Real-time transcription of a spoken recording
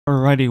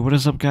Alrighty, what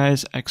is up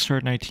guys,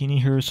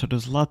 Xrd19 here. So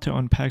there's a lot to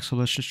unpack, so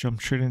let's just jump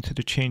straight into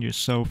the changes.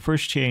 So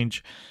first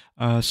change,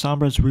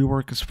 Sombra's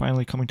rework is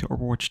finally coming to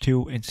Overwatch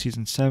 2 in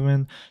Season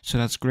 7, so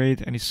that's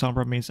great. Any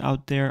Sombra mains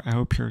out there, I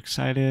hope you're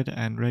excited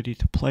and ready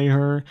to play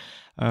her,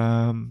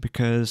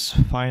 because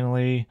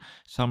finally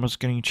Sombra's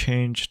getting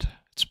changed.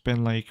 It's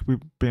been like, we've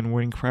been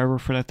waiting forever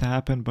for that to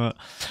happen, but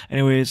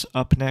anyways,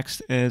 up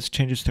next is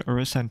changes to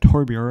Orisa and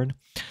Torbjorn.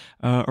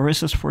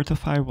 Orisa's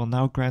Fortify will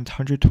now grant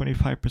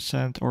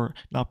 125% or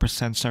not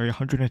percent, sorry,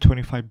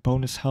 125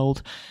 bonus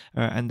health,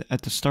 and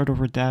at the start of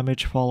her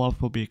damage fall off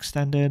will be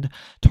extended.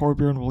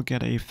 Torbjorn will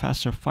get a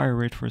faster fire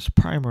rate for his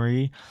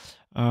primary,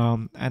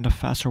 and a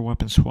faster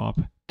weapon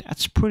swap.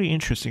 That's pretty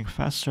interesting.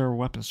 Faster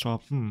weapon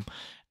swap.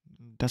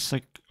 That's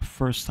like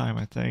first time,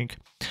 I think.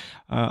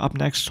 Up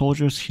next,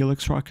 Soldier's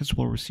Helix rockets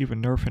will receive a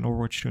nerf in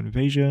Overwatch 2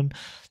 Invasion.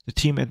 The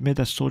team admit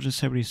that Soldier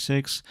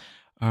 76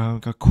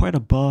 got quite a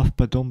buff,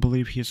 but don't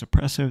believe he is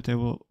oppressive. They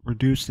will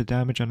reduce the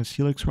damage on his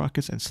Helix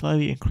rockets and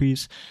slightly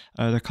increase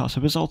the cost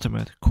of his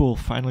ultimate. Cool,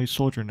 finally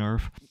Soldier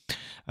nerf.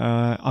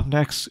 Up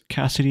next,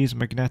 Cassidy's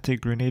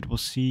magnetic grenade will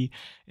see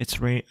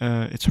its range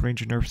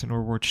nerfed in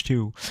Overwatch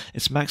 2.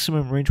 Its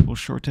maximum range will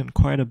shorten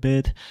quite a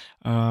bit,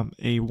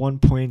 a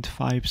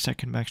 1.5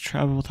 second max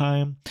travel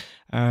time,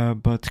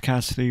 but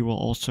Cassidy will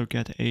also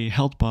get a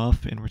health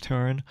buff in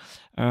return,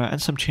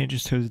 and some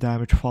changes to his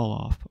damage fall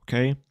off,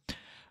 okay?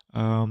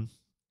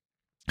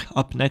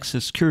 Up next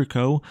is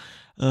Kiriko.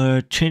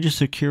 Changes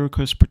to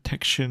Kiriko's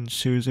protection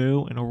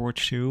Suzu in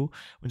Overwatch 2.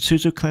 When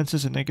Suzu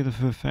cleanses a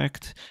negative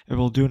effect, it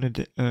will do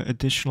an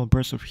additional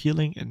burst of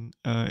healing, and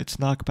its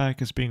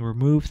knockback is being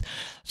removed.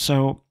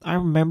 So I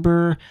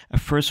remember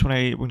at first when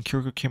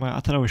Kiriko came out, I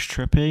thought I was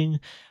tripping,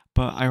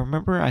 but I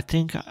remember I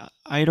think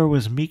either it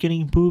was me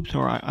getting booped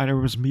or either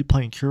it was me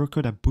playing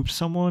Kiriko that booped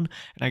someone,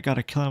 and I got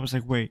a kill. And I was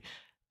like, wait,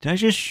 did I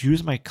just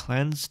use my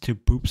cleanse to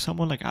boop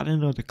someone? Like, I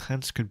didn't know the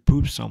cleanse could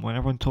boop someone.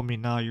 Everyone told me,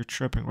 nah, you're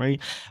tripping, right?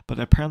 But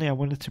apparently I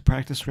went into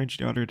practice range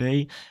the other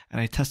day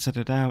and I tested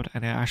it out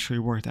and it actually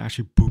worked. I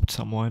actually booped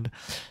someone.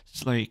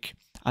 It's like,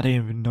 I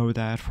didn't even know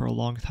that for a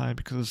long time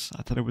because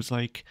I thought it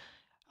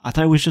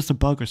was just a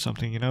bug or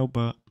something, you know?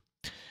 But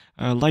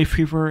Life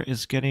Fever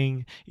is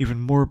getting even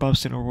more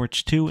buffs in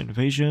Overwatch 2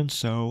 Invasion,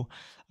 so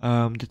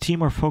the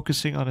team are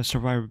focusing on his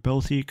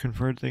survivability,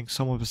 converting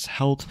some of his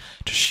health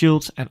to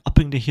shields and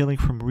upping the healing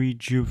from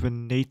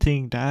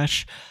rejuvenating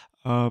dash.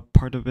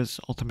 Part of his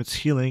ultimate's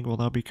healing will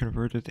now be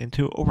converted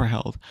into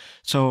overhealth.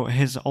 So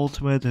his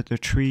ultimate, the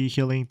tree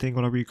healing thing,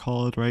 whatever you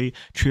call it, right?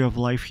 Tree of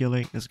life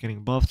healing is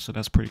getting buffed, so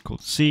that's pretty cool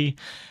to see.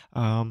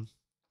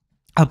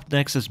 Up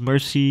next is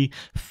Mercy,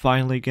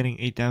 finally getting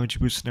a damage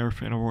boost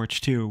nerf in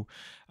Overwatch 2.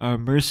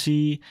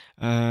 Mercy's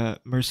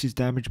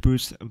damage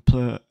boost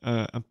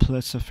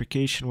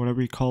amplification,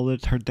 whatever you call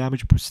it, her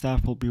damage boost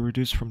staff will be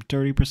reduced from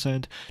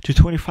 30% to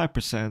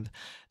 25%.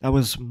 That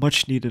was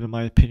much needed in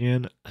my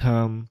opinion.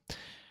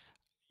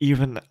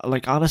 Even,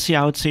 like, honestly,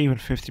 I would say even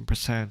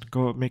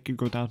 15%. Make it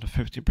go down to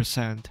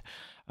 50%.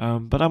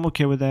 But I'm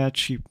okay with that.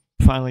 She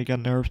finally got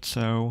nerfed,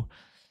 so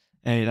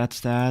hey,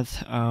 that's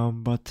that.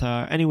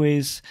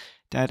 Anyways,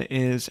 that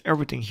is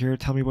everything here.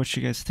 Tell me what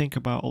you guys think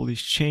about all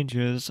these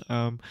changes.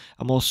 I'm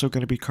also going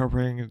to be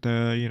covering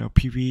the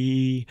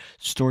PvE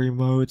story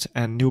modes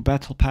and new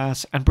battle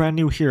pass and brand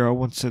new hero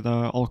once it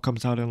all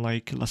comes out in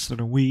like less than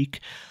a week.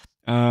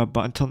 But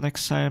until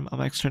next time, I'm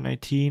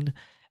Xrd19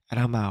 and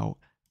I'm out.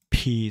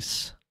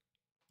 Peace.